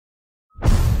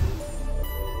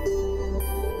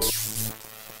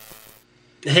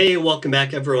Hey, welcome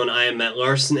back everyone. I am Matt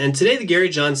Larson, and today the Gary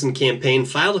Johnson campaign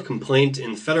filed a complaint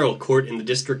in federal court in the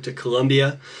District of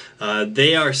Columbia.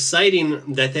 They are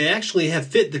citing that they actually have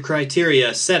fit the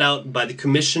criteria set out by the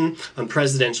Commission on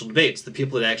Presidential Debates, the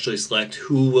people that actually select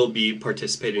who will be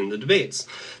participating in the debates.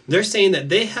 They're saying that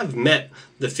they have met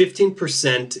the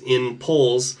 15% in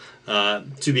polls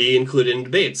to be included in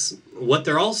debates. What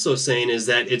they're also saying is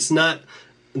that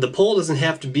the poll doesn't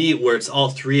have to be where it's all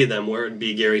three of them, where it'd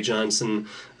be Gary Johnson,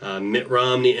 Mitt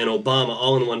Romney, and Obama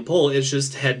all in one poll. It's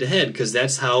just head-to-head, because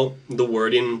that's how the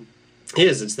wording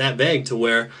is. It's that vague to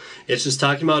where it's just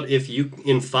talking about if you,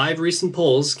 in 5 recent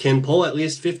polls, can poll at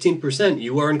least 15%,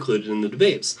 you are included in the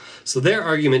debates. So their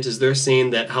argument is they're saying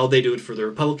that how they do it for the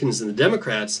Republicans and the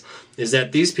Democrats is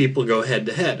that these people go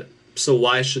head-to-head. So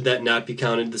why should that not be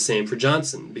counted the same for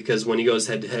Johnson? Because when he goes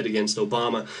head-to-head against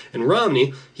Obama and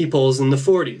Romney, he polls in the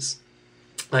 40s.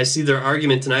 I see their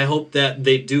argument, and I hope that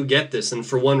they do get this, and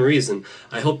for one reason.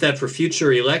 I hope that for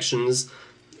future elections,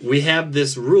 we have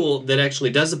this rule that actually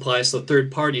does apply so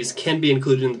third parties can be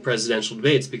included in the presidential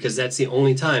debates, because that's the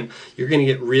only time you're going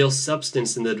to get real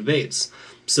substance in the debates.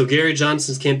 So Gary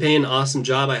Johnson's campaign, awesome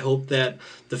job. I hope that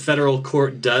the federal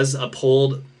court does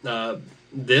uphold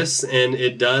this, and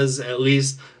it does at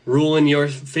least rule in your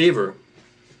favor.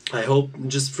 I hope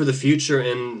just for the future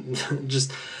and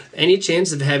just any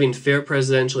chance of having fair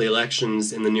presidential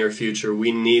elections in the near future,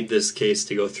 we need this case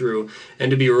to go through and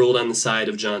to be ruled on the side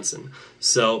of Johnson.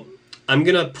 So I'm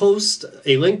going to post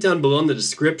a link down below in the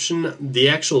description, the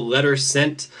actual letter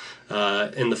sent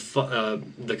and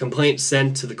the complaint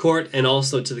sent to the court and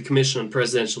also to the Commission on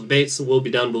Presidential Debates will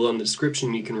be down below in the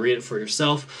description. You can read it for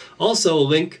yourself. Also, a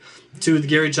link to the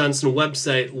Gary Johnson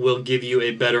website will give you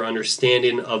a better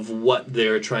understanding of what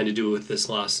they're trying to do with this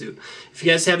lawsuit. If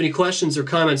you guys have any questions or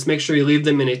comments, make sure you leave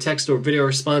them in a text or video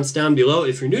response down below.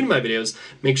 If you're new to my videos,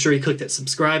 make sure you click that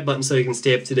subscribe button so you can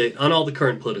stay up to date on all the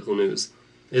current political news.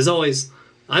 As always,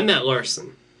 I'm Matt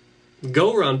Larson.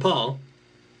 Go Ron Paul.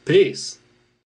 Peace.